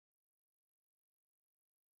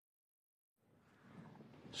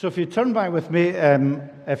So if you turn back with me,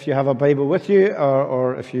 if you have a Bible with you,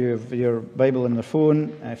 or if you have your Bible on the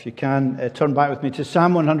phone, if you can, turn back with me to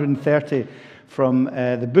Psalm 130 from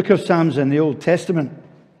the book of Psalms in the Old Testament.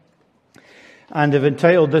 And I've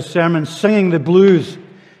entitled this sermon, Singing the Blues,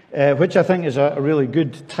 which I think is a really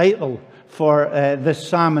good title for this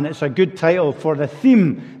psalm, and it's a good title for the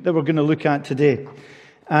theme that we're going to look at today.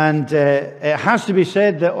 And it has to be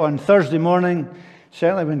said that on Thursday morning,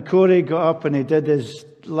 certainly when Corey got up and he did his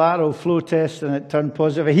lateral flow test and it turned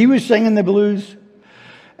positive, he was singing the blues.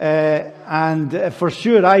 And for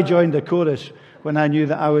sure I joined the chorus when I knew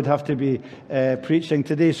that I would have to be preaching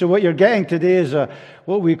today. So what you're getting today is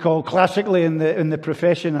what we call classically in the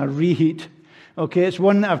profession a reheat. Okay, it's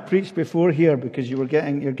one that I've preached before here because you're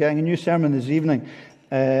getting a new sermon this evening.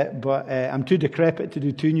 But I'm too decrepit to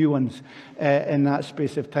do two new ones in that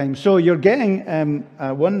space of time. So you're getting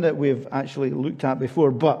one that we've actually looked at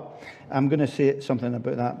before, but I'm going to say something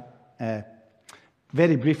about that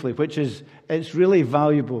very briefly, which is it's really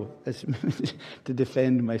valuable to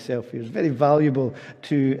defend myself here. It's very valuable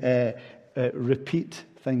to repeat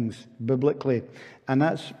things biblically, and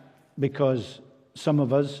that's because some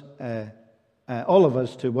of us, all of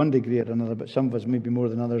us to one degree or another, but some of us maybe more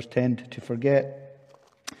than others tend to forget.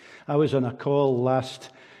 I was on a call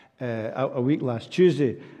a week last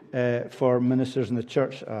Tuesday for ministers in the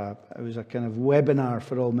church. It was a kind of webinar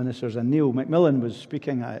for all ministers, and Neil McMillan was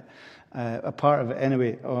speaking at a part of it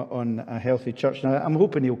anyway on a healthy church. Now, I'm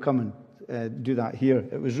hoping he'll come and do that here.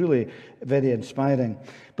 It was really very inspiring.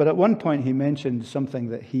 But at one point he mentioned something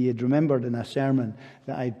that he had remembered in a sermon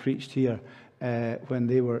that I'd preached here when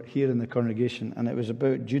they were here in the congregation, and it was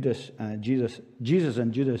about Jesus and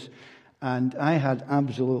Judas. And I had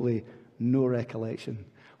absolutely no recollection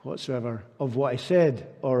whatsoever of what I said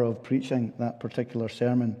or of preaching that particular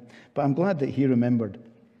sermon. But I'm glad that he remembered.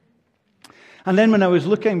 And then when I was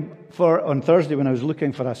on Thursday, when I was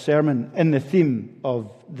looking for a sermon in the theme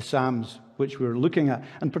of the Psalms, which we were looking at,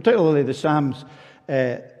 and particularly the Psalms,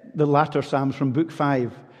 the latter Psalms from Book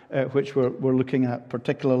 5, which we're looking at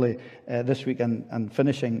particularly this week and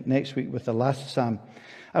finishing next week with the last Psalm,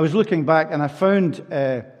 I was looking back and I found...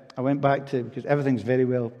 I went back to, because everything's very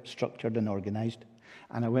well structured and organized,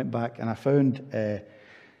 and I went back and I found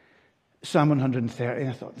Psalm 130, and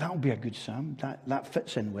I thought, that'll be a good psalm. That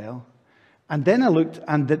fits in well. And then I looked,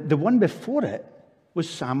 and the one before it was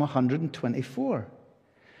Psalm 124,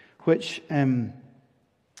 which I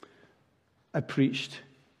preached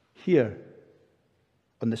here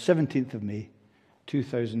on the 17th of May,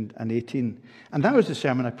 2018. And that was the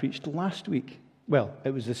sermon I preached last week. Well,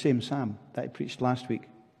 it was the same psalm that I preached last week.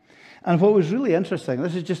 And what was really interesting,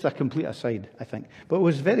 this is just a complete aside, I think, but it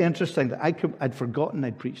was very interesting that I'd forgotten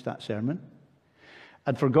I'd preached that sermon.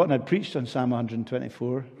 I'd forgotten I'd preached on Psalm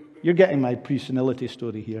 124. You're getting my pre-senility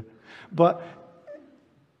story here. But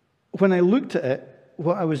when I looked at it,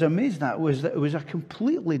 what I was amazed at was that it was a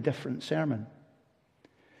completely different sermon.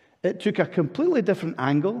 It took a completely different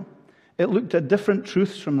angle. It looked at different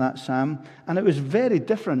truths from that psalm, and it was very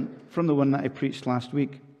different from the one that I preached last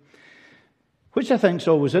week. Which I think is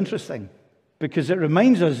always interesting, because it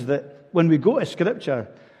reminds us that when we go to Scripture,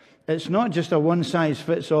 it's not just a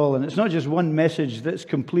one-size-fits-all, and it's not just one message that's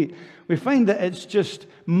complete. We find that it's just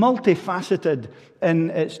multifaceted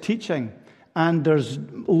in its teaching, and there's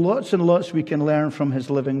lots and lots we can learn from His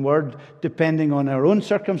living Word, depending on our own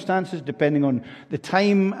circumstances, depending on the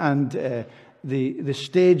time and the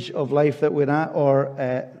stage of life that we're at or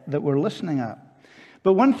that we're listening at.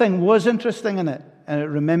 But one thing was interesting in it,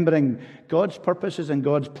 remembering God's purposes and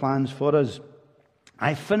God's plans for us.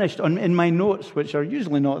 I finished in my notes, which are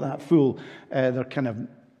usually not that full, they're kind of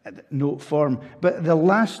note form, but the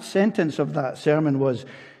last sentence of that sermon was,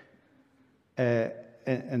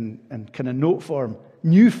 in kind of note form,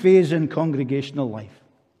 new phase in congregational life.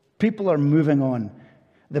 People are moving on.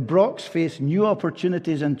 The Brocks face new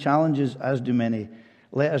opportunities and challenges, as do many.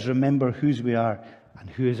 Let us remember whose we are and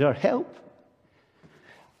who is our help.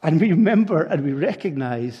 And we remember and we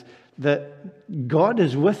recognize that God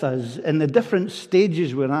is with us in the different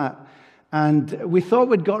stages we're at. And we thought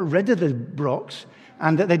we'd got rid of the Brocks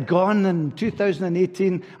and that they'd gone in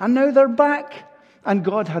 2018, and now they're back. And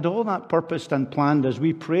God had all that purposed and planned as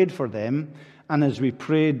we prayed for them and as we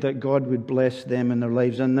prayed that God would bless them in their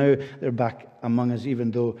lives. And now they're back among us, even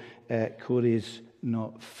though Corey's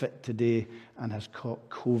not fit today and has caught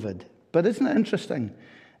COVID. But isn't it interesting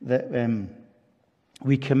that...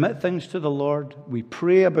 we commit things to the Lord, we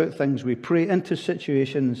pray about things, we pray into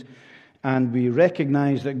situations, and we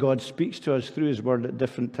recognize that God speaks to us through His Word at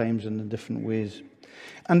different times and in different ways.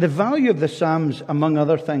 And the value of the Psalms, among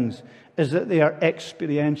other things, is that they are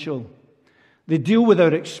experiential. They deal with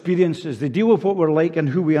our experiences. They deal with what we're like and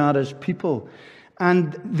who we are as people.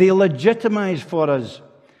 And they legitimize for us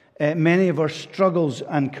many of our struggles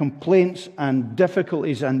and complaints and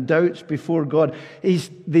difficulties and doubts before God.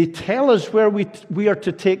 They tell us where we are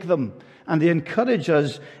to take them. And they encourage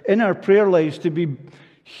us in our prayer lives to be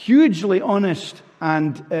hugely honest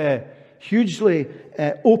and hugely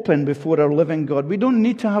open before our living God. We don't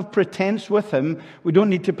need to have pretense with Him. We don't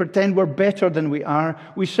need to pretend we're better than we are.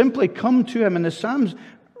 We simply come to Him. And the Psalms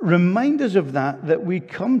remind us of that we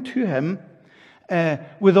come to Him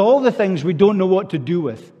with all the things we don't know what to do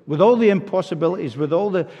with all the impossibilities, with all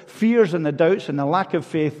the fears and the doubts and the lack of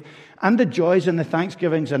faith, and the joys and the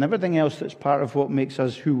thanksgivings and everything else that's part of what makes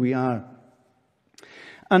us who we are.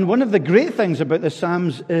 And one of the great things about the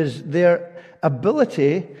Psalms is their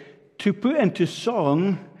ability to put into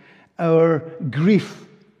song our grief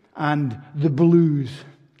and the blues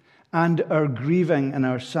and our grieving and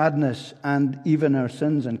our sadness and even our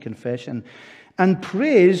sins and confession. And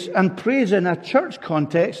praise in a church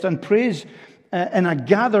context and praise in a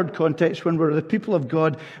gathered context when we're the people of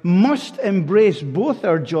God must embrace both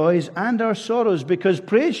our joys and our sorrows, because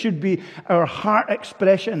praise should be our heart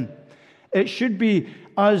expression. It should be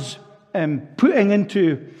us putting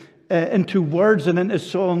into words and into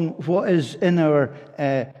song what is in our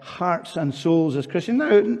hearts and souls as Christians.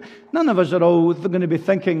 Now, none of us are all going to be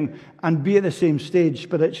thinking and be at the same stage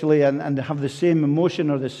spiritually and have the same emotion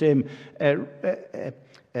or the same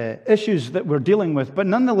issues that we're dealing with. But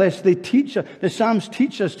nonetheless, the Psalms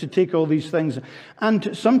teach us to take all these things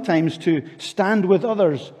and sometimes to stand with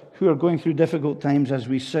others who are going through difficult times as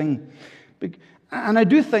we sing. And I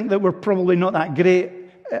do think that we're probably not that great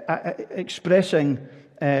at expressing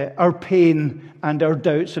our pain and our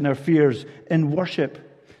doubts and our fears in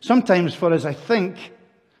worship. Sometimes for us, I think,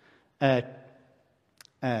 and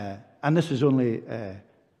this is only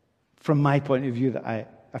from my point of view, that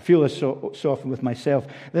I feel this so often with myself,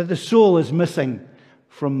 that the soul is missing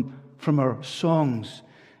from our songs.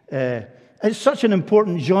 It's such an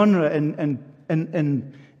important genre in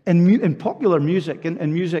popular music,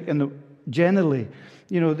 in music generally.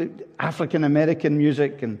 You know, the African American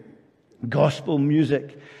music and gospel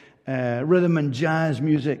music, rhythm and jazz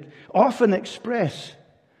music often express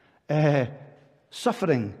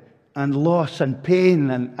suffering and loss and pain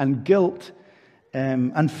and guilt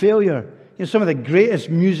and failure. You know, some of the greatest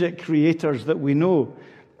music creators that we know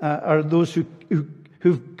are those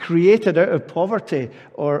who've created out of poverty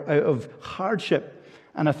or out of hardship.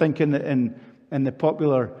 And I think in the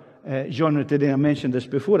popular genre today, I mentioned this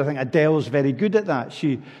before, I think Adele's very good at that.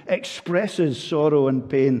 She expresses sorrow and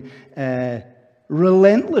pain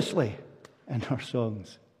relentlessly in her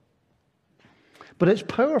songs. But it's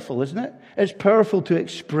powerful, isn't it? It's powerful to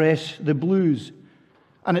express the blues.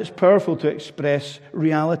 And it's powerful to express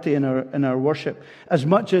reality in our worship as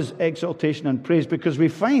much as exaltation and praise, because we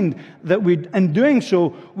find that in doing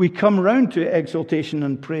so, we come round to exaltation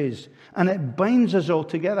and praise. And it binds us all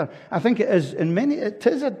together. I think it is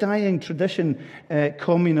a dying tradition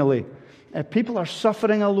communally. People are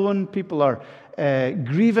suffering alone. People are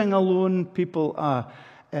grieving alone. People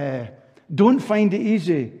don't find it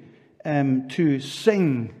easy to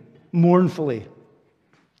sing mournfully.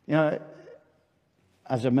 You know,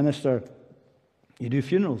 as a minister, you do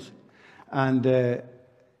funerals. And,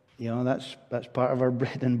 that's part of our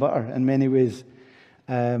bread and butter in many ways.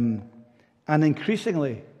 And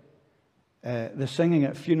increasingly, the singing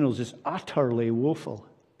at funerals is utterly woeful,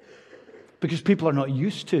 because people are not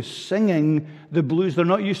used to singing the blues. They're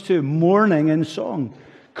not used to mourning in song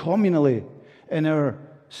communally in our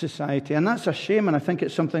society. And that's a shame, and I think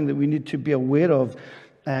it's something that we need to be aware of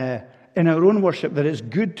in our own worship, that it's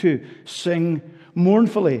good to sing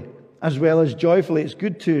mournfully as well as joyfully. It's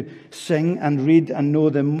good to sing and read and know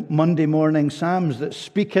the Monday morning Psalms that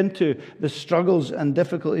speak into the struggles and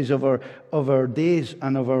difficulties of our days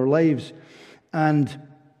and of our lives, and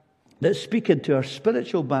that speak into our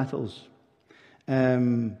spiritual battles.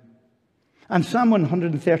 And Psalm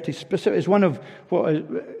 130 specific is one of what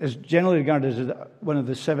is generally regarded as one of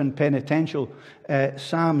the 7 penitential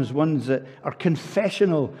psalms, ones that are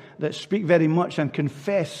confessional, that speak very much and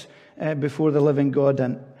confess before the living God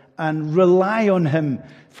and rely on Him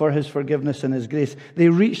for His forgiveness and His grace. They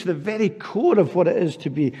reach the very core of what it is to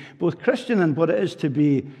be both Christian and what it is to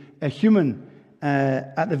be a human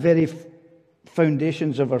at the very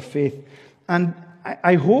foundations of our faith. And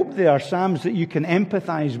I hope they are psalms that you can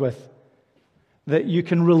empathize with, that you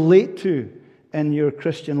can relate to in your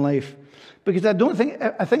Christian life. Because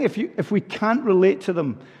I think if we can't relate to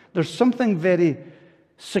them, there's something very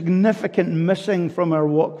significant missing from our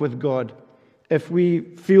walk with God. If we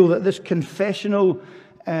feel that this confessional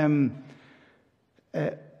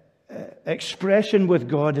expression with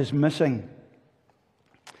God is missing.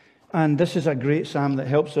 And this is a great psalm that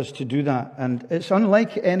helps us to do that. And it's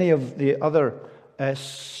unlike any of the other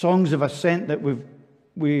songs of ascent that we've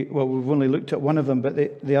only looked at one of them,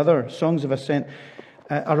 but the other songs of ascent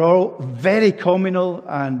are all very communal,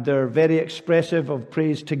 and they're very expressive of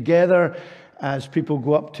praise together as people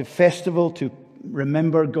go up to festival to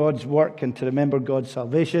remember God's work and to remember God's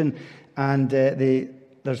salvation. And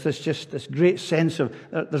there's this great sense of,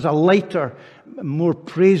 there's a lighter, more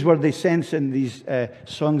praiseworthy sense in these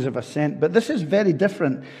songs of ascent. But this is very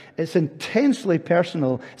different. It's intensely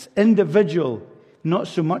personal. It's individual, not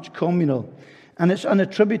so much communal. And it's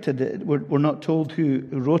unattributed. We're not told who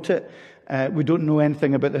wrote it. We don't know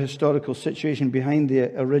anything about the historical situation behind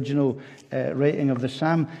the original writing of the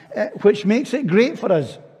psalm, which makes it great for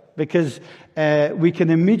us, because we can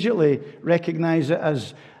immediately recognize it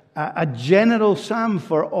as a general psalm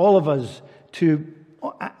for all of us to,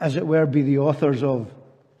 as it were, be the authors of.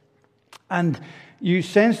 And you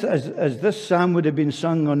sense that as this psalm would have been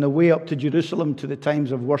sung on the way up to Jerusalem to the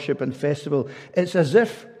times of worship and festival, it's as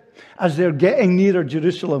if, as they're getting nearer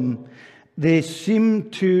Jerusalem, they seem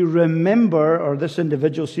to remember, or this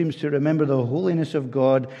individual seems to remember, the holiness of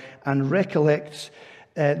God and recollects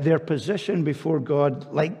their position before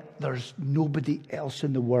God like there's nobody else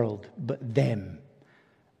in the world but them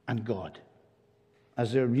and God.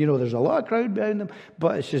 As they're, there's a lot of crowd behind them,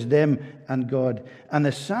 but it's just them and God. And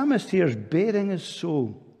the psalmist here is baring his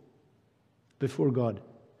soul before God.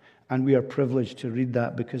 And we are privileged to read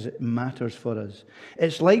that because it matters for us.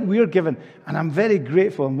 It's like we're given, and I'm very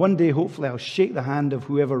grateful, and one day hopefully I'll shake the hand of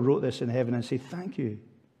whoever wrote this in heaven and say, thank you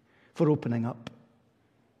for opening up.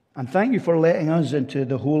 And thank you for letting us into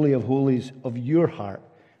the Holy of Holies of your heart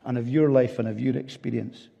and of your life and of your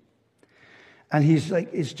experience. And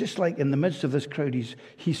it's just like in the midst of this crowd,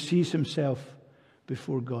 he sees himself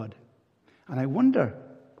before God. And I wonder,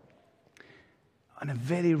 on a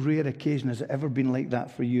very rare occasion, has it ever been like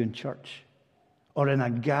that for you in church? Or in a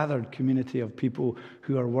gathered community of people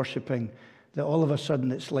who are worshiping, that all of a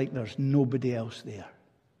sudden it's like there's nobody else there.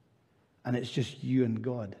 And it's just you and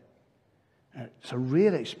God. It's a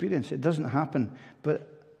rare experience. It doesn't happen. But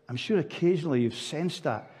I'm sure occasionally you've sensed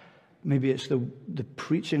that. Maybe it's the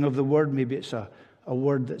preaching of the word. Maybe it's a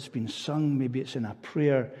word that's been sung. Maybe it's in a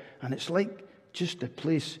prayer. And it's like just the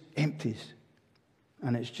place empties.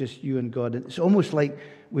 And it's just you and God. And it's almost like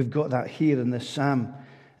we've got that here in this psalm.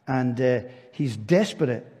 And he's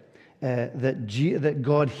desperate that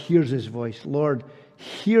God hears his voice. Lord,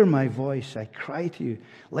 hear my voice. I cry to you.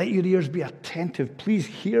 Let your ears be attentive. Please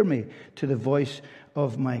hear me to the voice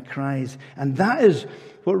of my cries. And that is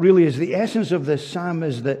what really is the essence of this psalm,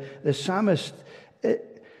 is that the psalmist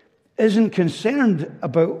isn't concerned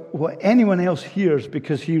about what anyone else hears,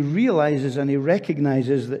 because he realizes and he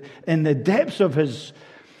recognizes that in the depths of his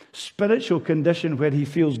spiritual condition, where he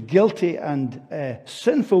feels guilty and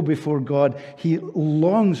sinful before God, he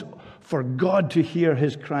longs for God to hear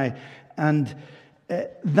his cry. And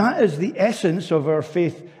that is the essence of our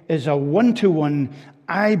faith, is a one-to-one,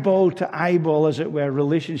 eyeball to eyeball, as it were,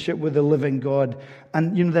 relationship with the living God.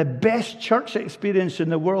 And the best church experience in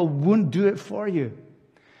the world won't do it for you.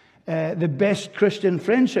 The best Christian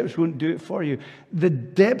friendships won't do it for you. The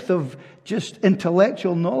depth of just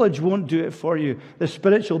intellectual knowledge won't do it for you. The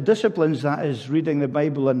spiritual disciplines, that is, reading the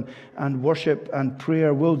Bible and worship and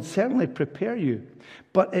prayer, will certainly prepare you.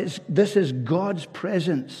 But this is God's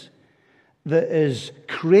presence that is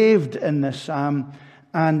craved in this psalm.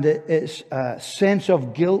 And it's a sense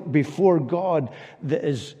of guilt before God that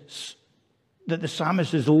the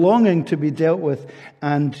psalmist is longing to be dealt with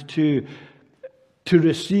and to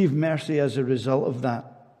receive mercy as a result of that.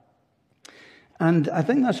 And I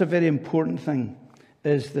think that's a very important thing,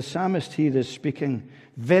 is the psalmist here is speaking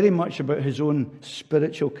very much about his own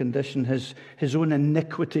spiritual condition, his own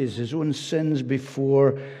iniquities, his own sins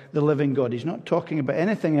before the living God. He's not talking about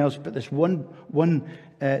anything else but this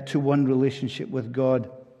one-to-one relationship with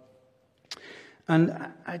God.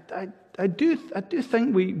 And I do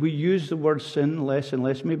think we use the word sin less and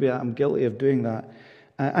less. Maybe I'm guilty of doing that.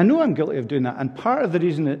 I know I'm guilty of doing that. And part of the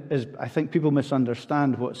reason is I think people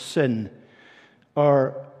misunderstand what sin,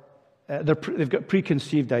 or they've got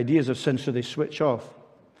preconceived ideas of sin, so they switch off.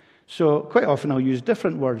 So quite often I'll use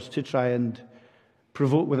different words to try and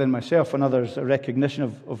provoke within myself and others a recognition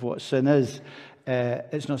of what sin is.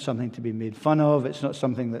 It's not something to be made fun of. It's not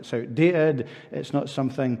something that's outdated. It's not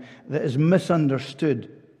something that is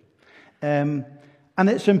misunderstood. And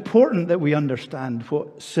it's important that we understand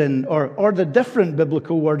what sin, or the different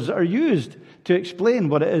biblical words that are used to explain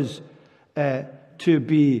what it is to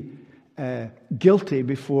be guilty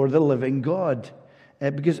before the living God.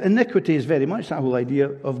 Because iniquity is very much that whole idea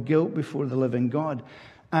of guilt before the living God.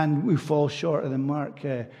 And we fall short of the mark.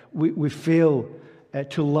 We fail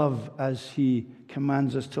to love as he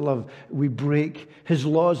commands us to love. We break his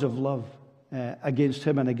laws of love against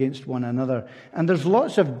him and against one another. And there's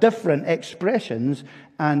lots of different expressions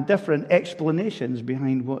and different explanations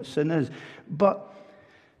behind what sin is. But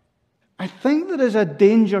I think there is a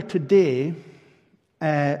danger today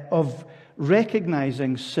of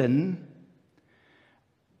recognizing sin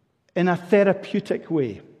in a therapeutic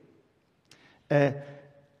way.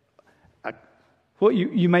 What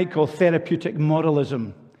you might call therapeutic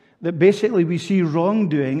moralism. That basically we see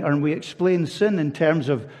wrongdoing and we explain sin in terms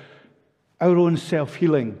of our own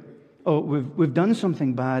self-healing. Oh, we've done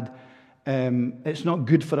something bad. It's not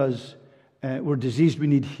good for us. We're diseased. We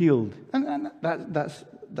need healed. And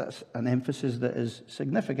that's an emphasis that is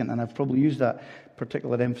significant. And I've probably used that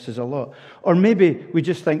particular emphasis a lot. Or maybe we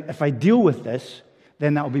just think, if I deal with this,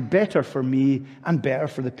 then that'll be better for me and better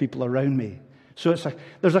for the people around me. So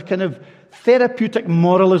there's a kind of therapeutic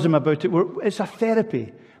moralism about it. It's a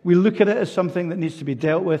therapy. We look at it as something that needs to be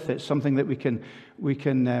dealt with. It's something that we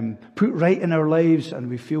can put right in our lives, and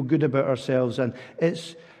we feel good about ourselves. And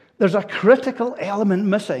there's a critical element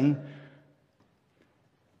missing,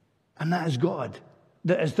 and that is God.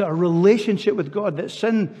 That is our relationship with God. That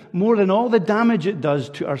sin, more than all the damage it does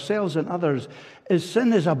to ourselves and others,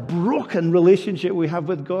 sin is a broken relationship we have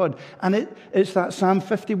with God. And it's that Psalm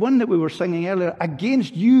 51 that we were singing earlier.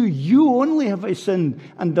 Against you only have I sinned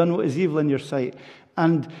and done what is evil in your sight.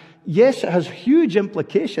 And yes, it has huge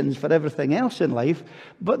implications for everything else in life,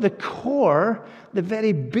 but the core, the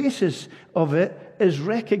very basis of it, is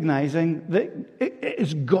recognizing that it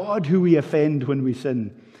is God who we offend when we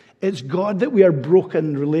sin. It's God that we are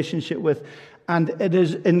broken in relationship with, and it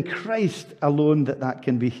is in Christ alone that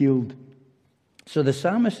can be healed. So the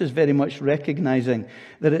psalmist is very much recognizing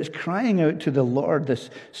that it's crying out to the Lord, this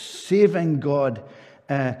saving God,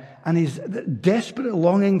 and he's desperate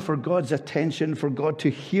longing for God's attention, for God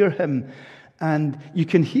to hear him. And you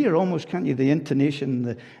can hear almost, can't you, the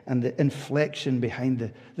intonation and the inflection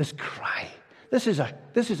behind this cry. This is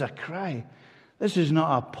a cry. This is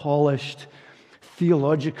not a polished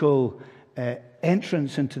theological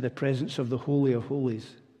entrance into the presence of the Holy of Holies.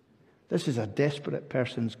 This is a desperate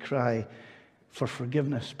person's cry for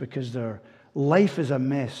forgiveness because their life is a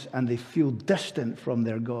mess and they feel distant from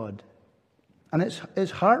their God. And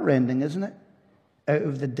it's heartrending, isn't it? Out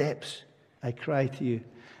of the depths, I cry to you.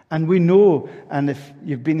 And we know, and if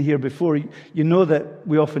you've been here before, you know that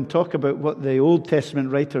we often talk about what the Old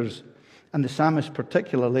Testament writers, and the psalmist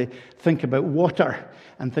particularly, think about water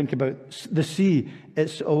and think about the sea.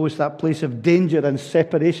 It's always that place of danger and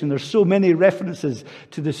separation. There's so many references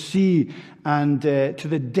to the sea and to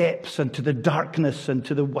the depths and to the darkness and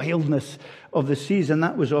to the wildness of the seas. And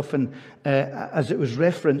that was often, as it was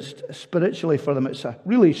referenced spiritually for them, it's a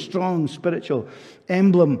really strong spiritual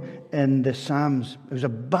emblem in the Psalms. It was a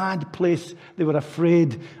bad place. They were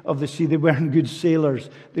afraid of the sea. They weren't good sailors.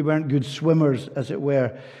 They weren't good swimmers, as it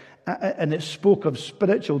were. And it spoke of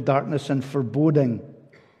spiritual darkness and foreboding.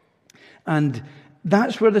 And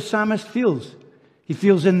that's where the psalmist feels. He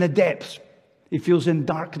feels in the depths. He feels in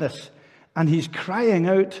darkness. And he's crying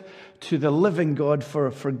out to the living God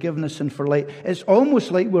for forgiveness and for light. It's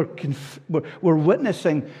almost like we're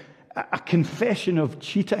witnessing a confession of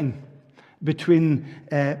cheating between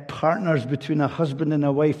partners, between a husband and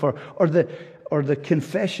a wife, or the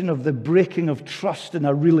confession of the breaking of trust in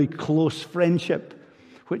a really close friendship,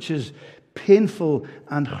 which is painful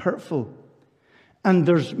and hurtful. And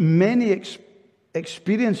there's many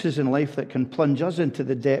experiences in life that can plunge us into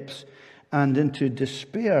the depths and into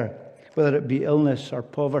despair, whether it be illness or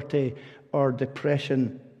poverty or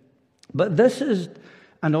depression. But this is,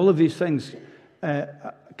 and all of these things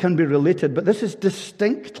can be related, but this is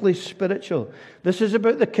distinctly spiritual. This is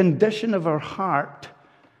about the condition of our heart,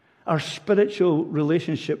 our spiritual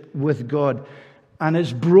relationship with God. And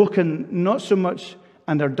it's broken not so much,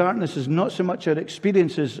 and our darkness is not so much our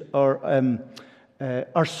experiences or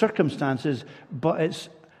our circumstances, but it's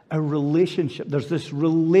a relationship. There's this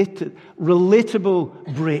relatable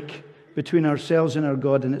break between ourselves and our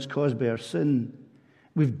God, and it's caused by our sin.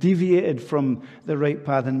 We've deviated from the right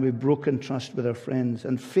path, and we've broken trust with our friends.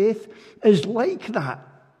 And faith is like that.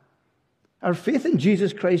 Our faith in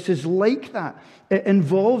Jesus Christ is like that. It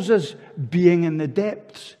involves us being in the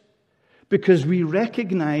depths because we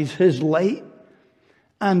recognize His light.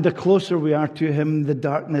 And the closer we are to Him, the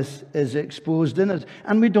darkness is exposed in us.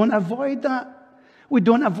 And we don't avoid that. We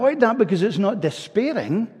don't avoid that because it's not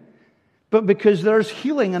despairing, but because there's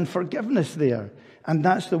healing and forgiveness there. And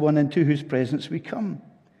that's the one into whose presence we come.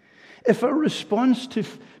 If our response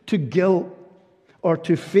to guilt or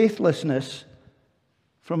to faithlessness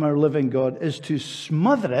from our living God is to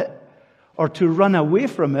smother it or to run away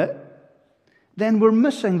from it, then we're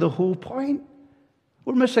missing the whole point.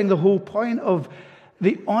 We're missing the whole point of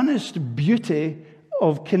the honest beauty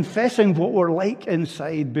of confessing what we're like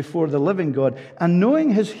inside before the living God and knowing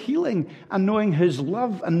His healing and knowing His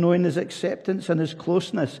love and knowing His acceptance and His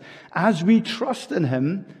closeness as we trust in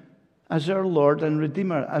Him as our Lord and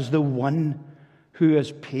Redeemer, as the one who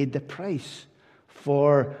has paid the price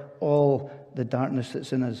for all the darkness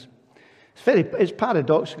that's in us. It's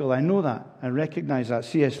paradoxical, I know that. I recognize that.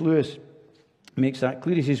 C.S. Lewis makes that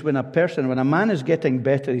clear. He says, when a man is getting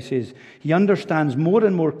better, he says, he understands more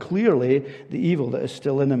and more clearly the evil that is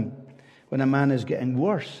still in him. When a man is getting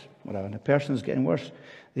worse, or when a person is getting worse,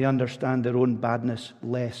 they understand their own badness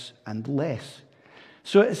less and less.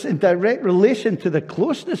 So it's in direct relation to the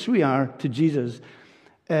closeness we are to Jesus.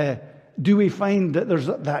 Do we find that there's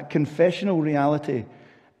that confessional reality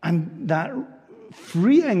and that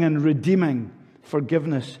freeing and redeeming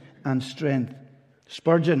forgiveness and strength?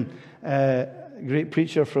 Spurgeon, great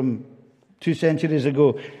preacher from 2 centuries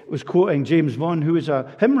ago, was quoting James Vaughan, who was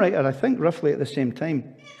a hymn writer, I think, roughly at the same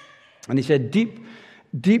time. And he said,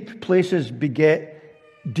 deep places beget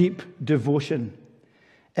deep devotion.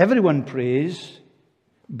 Everyone prays,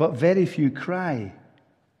 but very few cry.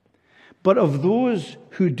 But of those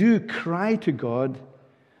who do cry to God,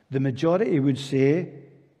 the majority would say,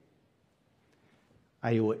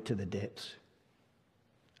 I owe it to the depths.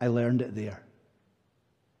 I learned it there.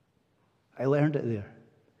 I learned it there.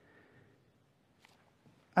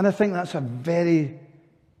 And I think that's a very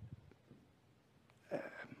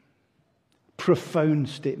profound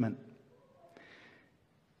statement.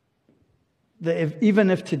 That even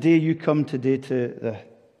if today you come today to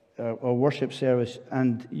our worship service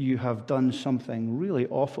and you have done something really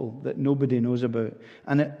awful that nobody knows about,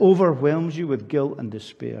 and it overwhelms you with guilt and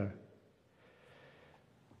despair,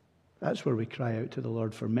 that's where we cry out to the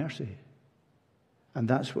Lord for mercy. And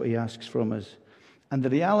that's what He asks from us. And the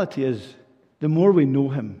reality is, the more we know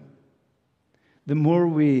Him, the more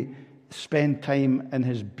we spend time in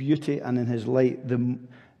His beauty and in His light,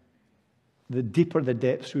 the deeper the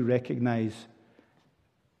depths we recognize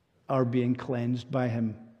are being cleansed by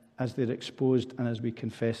Him as they're exposed and as we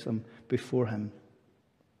confess them before Him.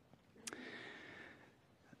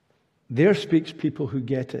 There speaks people who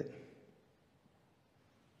get it.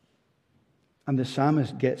 And the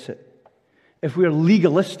psalmist gets it. If we're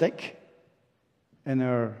legalistic in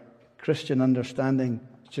our Christian understanding,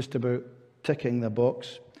 it's just about ticking the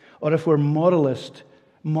box. Or if we're moralists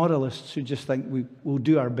who just think we'll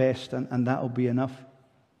do our best and that'll be enough,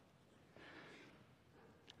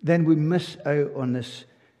 then we miss out on this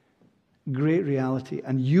great reality.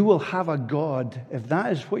 And you will have a God, if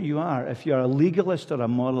that is what you are, if you're a legalist or a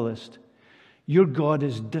moralist, your God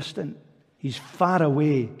is distant. He's far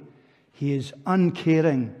away. He is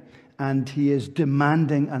uncaring. And He is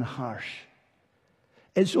demanding and harsh.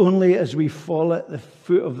 It's only as we fall at the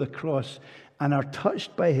foot of the cross and are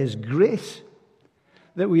touched by His grace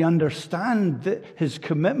that we understand that His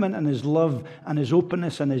commitment and His love and His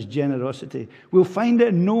openness and His generosity. We'll find it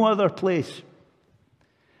in no other place.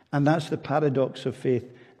 And that's the paradox of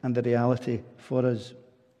faith and the reality for us.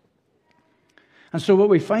 And so what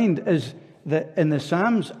we find is that in the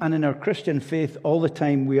Psalms and in our Christian faith all the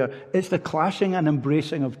time it's the clashing and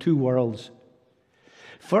embracing of two worlds.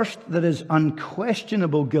 First, there is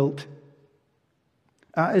unquestionable guilt.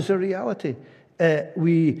 That is a reality. A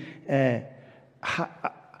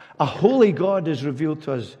holy God is revealed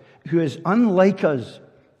to us who is unlike us.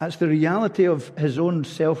 That's the reality of His own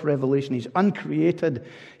self-revelation. He's uncreated.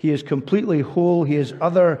 He is completely whole. He is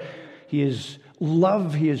other. He is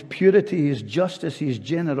love. He is purity. He is justice. He is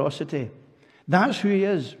generosity. That's who He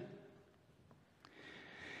is.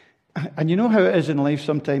 And you know how it is in life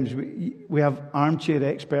sometimes. We have armchair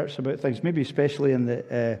experts about things, maybe especially in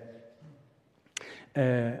the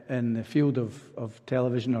field of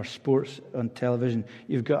television or sports on television.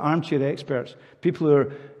 You've got armchair experts, people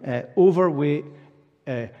who are overweight,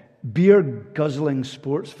 beer-guzzling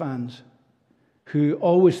sports fans who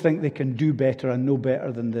always think they can do better and know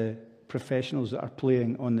better than the professionals that are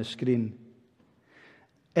playing on the screen,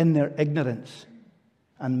 in their ignorance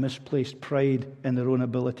and misplaced pride in their own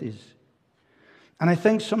abilities. And I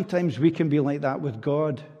think sometimes we can be like that with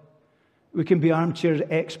God. We can be armchair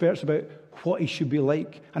experts about what He should be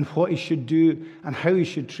like and what He should do and how He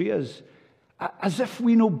should treat us, as if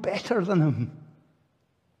we know better than Him.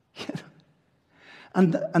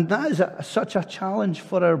 And that is such a challenge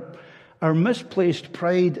for our misplaced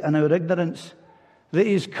pride and our ignorance, that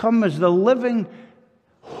He's come as the living,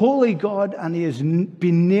 holy God, and he has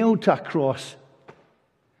been nailed to a cross.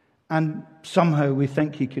 And somehow we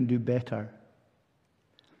think he can do better.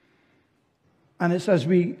 And it's as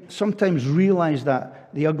we sometimes realize that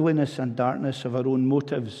the ugliness and darkness of our own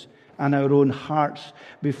motives and our own hearts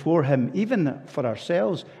before him, even for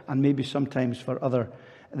ourselves and maybe sometimes for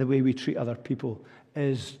the way we treat other people,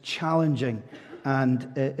 is challenging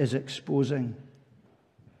and is exposing.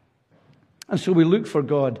 And so we look for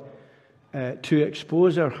God to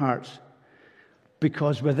expose our hearts,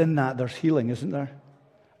 because within that there's healing, isn't there?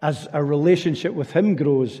 As our relationship with him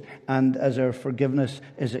grows and as our forgiveness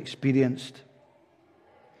is experienced.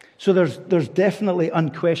 So there's definitely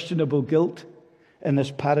unquestionable guilt in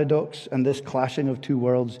this paradox and this clashing of two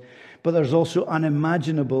worlds. But there's also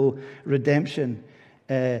unimaginable redemption.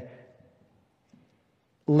 Let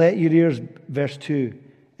your ears, verse 2,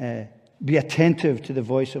 be attentive to the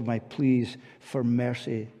voice of my pleas for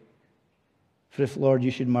mercy. For if, Lord,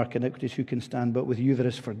 you should mark iniquities, who can stand? But with you there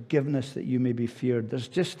is forgiveness, that you may be feared. There's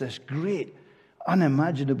just this great,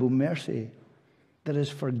 unimaginable mercy. There is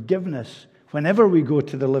forgiveness whenever we go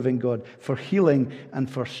to the living God, for healing and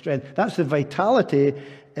for strength. That's the vitality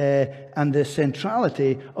and the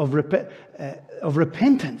centrality of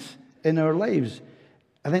repentance in our lives.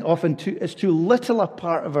 I think often it's too little a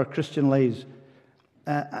part of our Christian lives,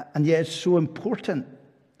 and yet it's so important.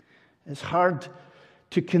 It's hard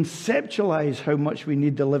to conceptualize how much we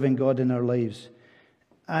need the living God in our lives.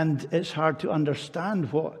 And it's hard to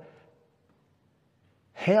understand what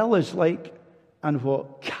hell is like and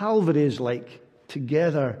what Calvary is like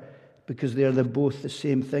together, because they are both the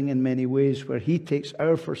same thing in many ways, where he takes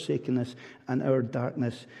our forsakenness and our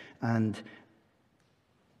darkness, and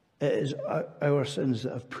it is our sins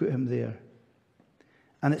that have put him there.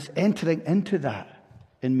 And it's entering into that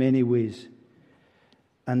in many ways,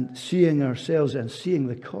 and seeing ourselves and seeing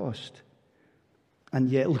the cost, and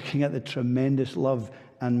yet looking at the tremendous love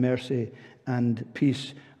and mercy and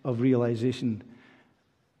peace of realization.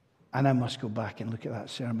 And I must go back and look at that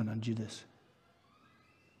sermon on Judas.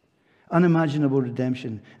 Unimaginable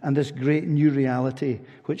redemption and this great new reality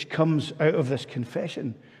which comes out of this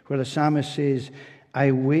confession, where the psalmist says,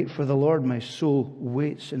 I wait for the Lord, my soul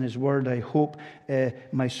waits in his word. I hope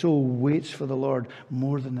my soul waits for the Lord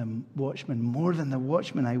more than the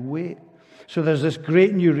watchman I wait. So there's this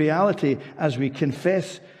great new reality as we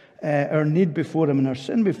confess our need before him and our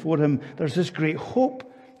sin before him. There's this great hope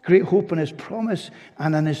in his promise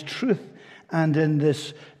and in his truth and in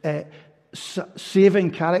this saving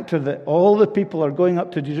character that all the people are going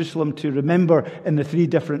up to Jerusalem to remember in the three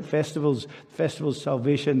different festivals,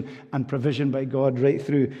 salvation and provision by God right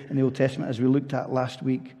through in the Old Testament, as we looked at last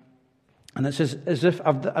week. And it's as if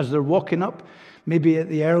as they're walking up, maybe at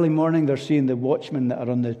the early morning, they're seeing the watchmen that are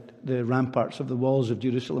on the ramparts of the walls of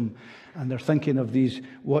Jerusalem, and they're thinking of these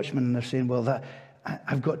watchmen, and they're saying, well,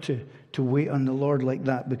 I've got to wait on the Lord like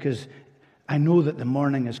that, because I know that the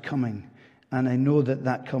morning is coming, and I know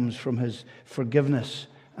that comes from his forgiveness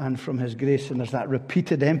and from his grace. And there's that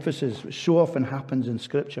repeated emphasis, which so often happens in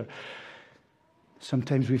Scripture.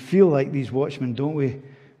 Sometimes we feel like these watchmen, don't we?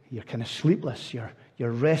 You're kind of sleepless. You're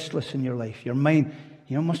restless in your life. Your mind,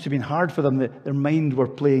 it must have been hard for them that their mind were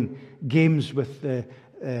playing games with the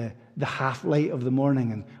half light of the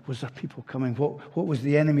morning. And was there people coming? What was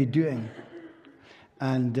the enemy doing?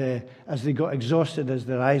 And as they got exhausted, as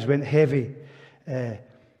their eyes went heavy,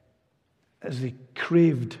 as they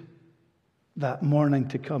craved that morning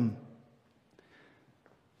to come,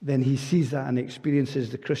 then he sees that and experiences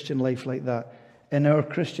the Christian life like that. In our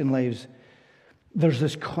Christian lives, there's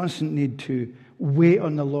this constant need to wait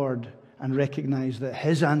on the Lord and recognize that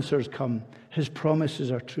his answers come, his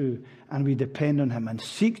promises are true, and we depend on him and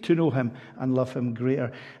seek to know him and love him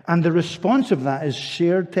greater. And the response of that is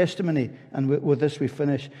shared testimony. And with this we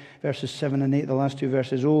finish verses 7 and 8, the last two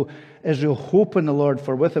verses. O Israel, hope in the Lord,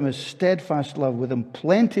 for with him is steadfast love, with him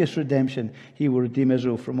plenteous redemption. He will redeem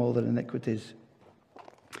Israel from all their iniquities.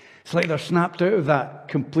 It's like they're snapped out of that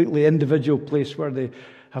completely individual place where they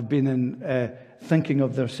have been in thinking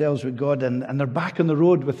of themselves with God, and they're back on the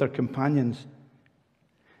road with their companions.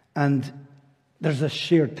 And there's this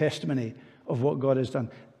shared testimony of what God has done.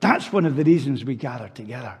 That's one of the reasons we gather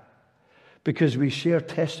together, because we share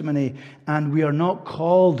testimony, and we are not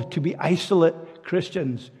called to be isolate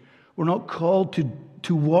Christians. We're not called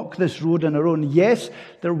to walk this road on our own. Yes,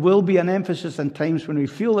 there will be an emphasis in times when we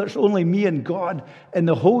feel there's only me and God in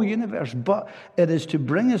the whole universe, but it is to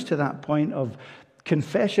bring us to that point of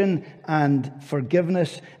confession and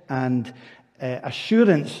forgiveness and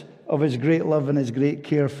assurance of his great love and his great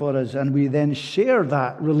care for us. And we then share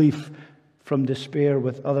that relief from despair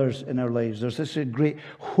with others in our lives. There's this great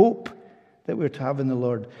hope that we're to have in the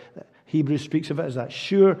Lord. Hebrews speaks of it as that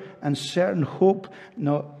sure and certain hope,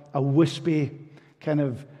 not a wispy, kind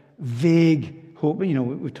of vague hope. You know,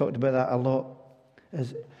 we've talked about that a lot.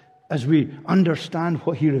 As we understand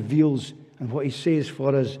what he reveals and what he says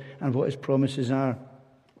for us and what his promises are.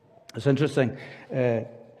 It's interesting.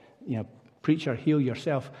 Preacher, heal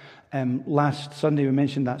yourself. Last Sunday we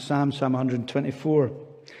mentioned that Psalm 124.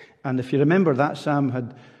 And if you remember, that Psalm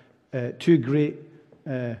had two great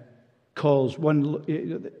calls.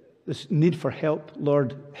 One, this need for help.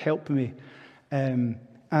 Lord, help me.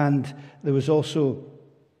 And there was also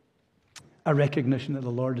a recognition that the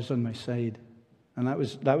Lord is on my side. And that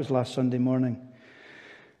was last Sunday morning.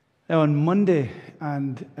 Now on Monday,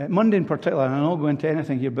 and Monday in particular, and I'll not go into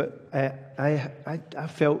anything here, but I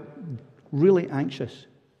felt really anxious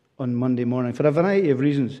on Monday morning for a variety of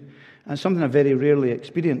reasons. And something I very rarely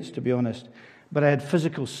experienced, to be honest. But I had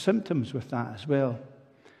physical symptoms with that as well.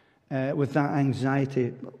 With that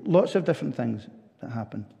anxiety. Lots of different things that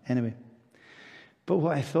happened. Anyway. But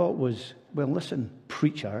what I thought was, well, listen,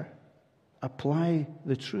 preacher, apply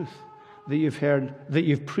the truth that you've heard, that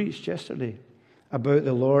you've preached yesterday about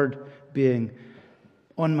the Lord being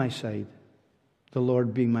on my side, the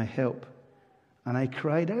Lord being my help. And I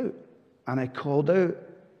cried out and I called out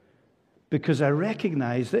because I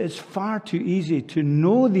recognize that it's far too easy to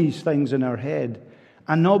know these things in our head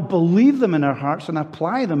and not believe them in our hearts and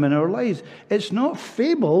apply them in our lives. It's not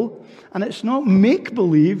fable and it's not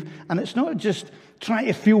make-believe and it's not just trying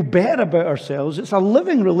to feel better about ourselves. It's a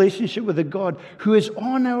living relationship with a God who is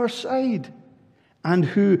on our side and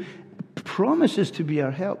who promises to be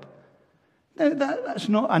our help. Now, that's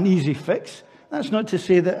not an easy fix. That's not to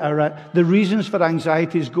say that the reasons for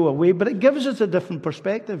anxieties go away, but it gives us a different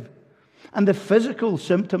perspective. And the physical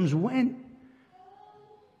symptoms went.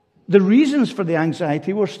 The reasons for the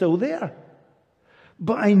anxiety were still there.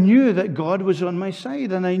 But I knew that God was on my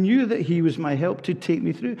side, and I knew that he was my help to take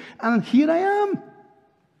me through. And here I am,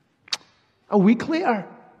 a week later.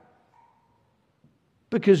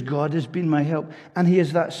 Because God has been my help. And he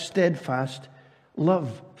is that steadfast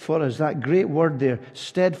love for us. That great word there,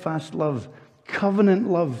 steadfast love, covenant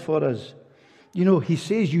love for us. You know, he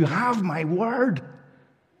says, you have my word.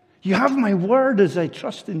 You have my word as I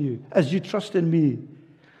trust in you, as you trust in me.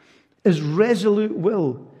 His resolute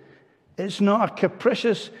will. It's not a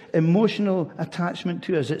capricious, emotional attachment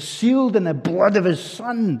to us. It's sealed in the blood of his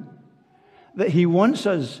Son that he wants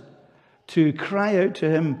us to cry out to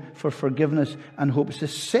him for forgiveness and hope. It's the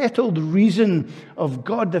settled reason of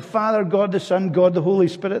God the Father, God the Son, God the Holy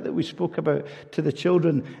Spirit that we spoke about to the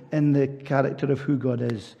children in the character of who God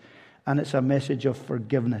is. And it's a message of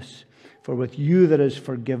forgiveness. For with you there is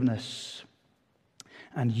forgiveness.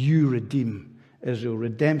 And you redeem Israel.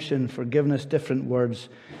 Redemption, forgiveness, different words.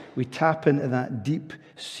 We tap into that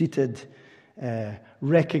deep-seated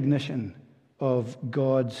recognition of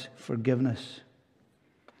God's forgiveness.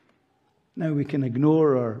 Now we can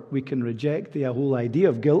ignore or we can reject the whole idea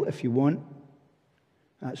of guilt if you want.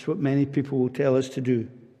 That's what many people will tell us to do.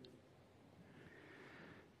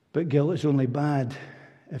 But guilt is only bad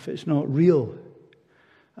if it's not real.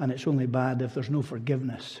 And it's only bad if there's no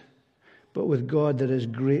forgiveness. But with God there is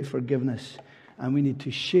great forgiveness. And we need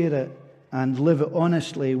to share it and live it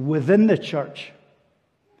honestly within the church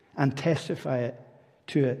and testify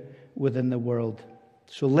to it within the world.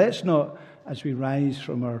 So let's not, as we rise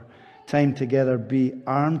from our time together, be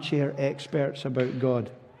armchair experts about God,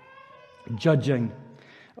 judging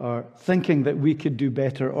or thinking that we could do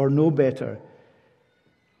better or know better.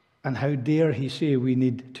 And how dare he say we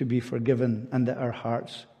need to be forgiven and that our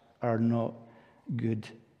hearts are not good.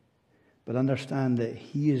 But understand that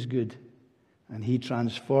he is good and he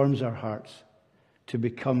transforms our hearts to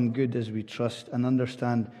become good as we trust and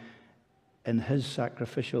understand in his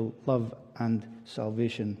sacrificial love and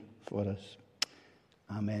salvation for us.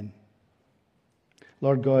 Amen.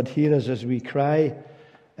 Lord God, hear us as we cry.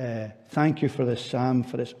 Thank you for this psalm,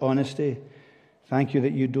 for its honesty. Thank you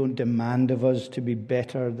that you don't demand of us to be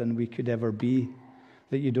better than we could ever be.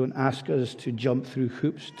 That you don't ask us to jump through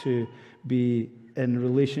hoops to be in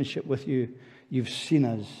relationship with you. You've seen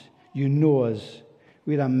us. You know us.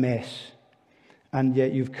 We're a mess. And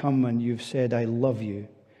yet you've come and you've said, I love you.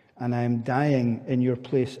 And I am dying in your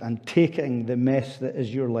place and taking the mess that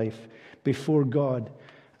is your life before God.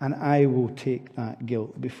 And I will take that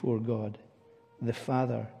guilt before God, the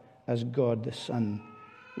Father, as God the Son,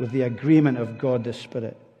 with the agreement of God the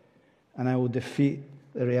Spirit. And I will defeat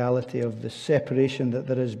the reality of the separation that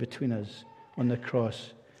there is between us on the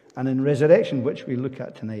cross. And in resurrection, which we look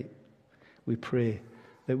at tonight, we pray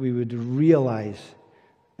that we would realize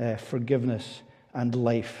forgiveness and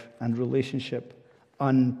life and relationship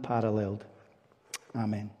unparalleled.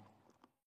 Amen.